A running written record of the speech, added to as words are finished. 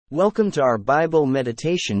Welcome to our Bible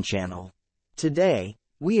Meditation channel. Today,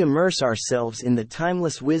 we immerse ourselves in the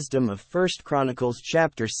timeless wisdom of 1 Chronicles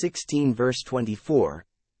chapter 16 verse 24,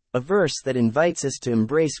 a verse that invites us to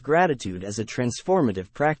embrace gratitude as a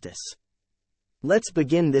transformative practice. Let's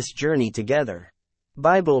begin this journey together.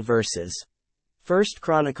 Bible verses. 1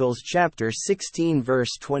 Chronicles chapter 16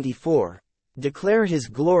 verse 24. Declare his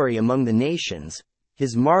glory among the nations,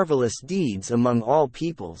 his marvelous deeds among all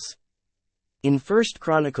peoples. In 1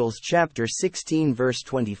 Chronicles chapter 16 verse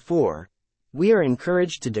 24, we are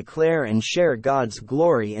encouraged to declare and share God's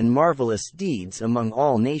glory and marvelous deeds among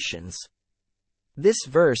all nations. This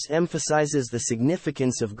verse emphasizes the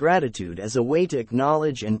significance of gratitude as a way to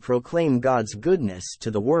acknowledge and proclaim God's goodness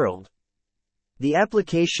to the world. The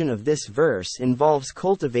application of this verse involves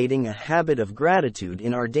cultivating a habit of gratitude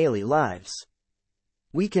in our daily lives.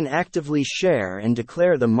 We can actively share and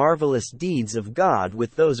declare the marvelous deeds of God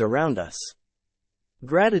with those around us.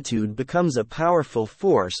 Gratitude becomes a powerful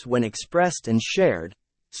force when expressed and shared,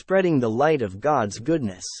 spreading the light of God's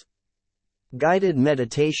goodness. Guided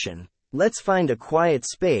meditation. Let's find a quiet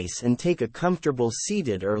space and take a comfortable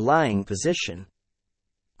seated or lying position.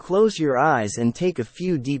 Close your eyes and take a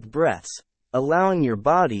few deep breaths, allowing your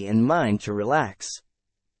body and mind to relax.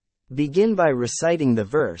 Begin by reciting the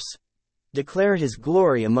verse. Declare his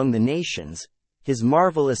glory among the nations, his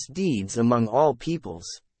marvelous deeds among all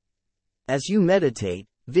peoples. As you meditate,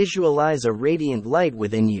 visualize a radiant light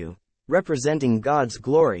within you, representing God's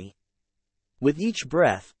glory. With each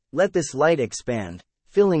breath, let this light expand,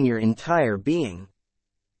 filling your entire being.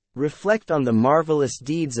 Reflect on the marvelous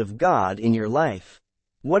deeds of God in your life.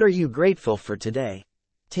 What are you grateful for today?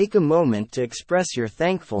 Take a moment to express your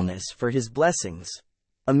thankfulness for his blessings.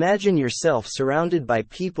 Imagine yourself surrounded by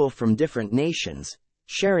people from different nations,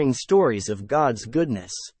 sharing stories of God's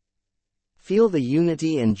goodness. Feel the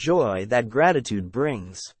unity and joy that gratitude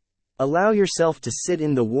brings. Allow yourself to sit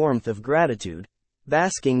in the warmth of gratitude,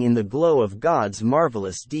 basking in the glow of God's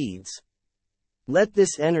marvelous deeds. Let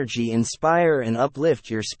this energy inspire and uplift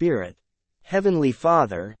your spirit. Heavenly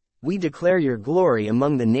Father, we declare your glory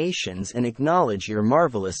among the nations and acknowledge your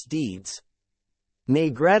marvelous deeds. May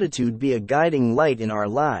gratitude be a guiding light in our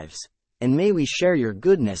lives, and may we share your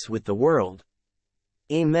goodness with the world.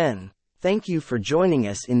 Amen. Thank you for joining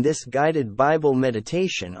us in this guided Bible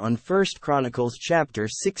meditation on 1 Chronicles chapter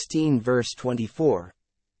 16 verse 24.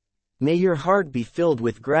 May your heart be filled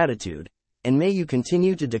with gratitude, and may you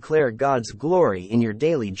continue to declare God's glory in your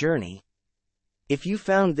daily journey. If you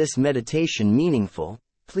found this meditation meaningful,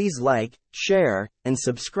 please like, share, and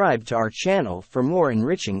subscribe to our channel for more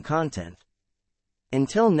enriching content.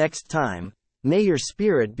 Until next time, may your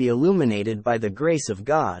spirit be illuminated by the grace of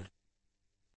God.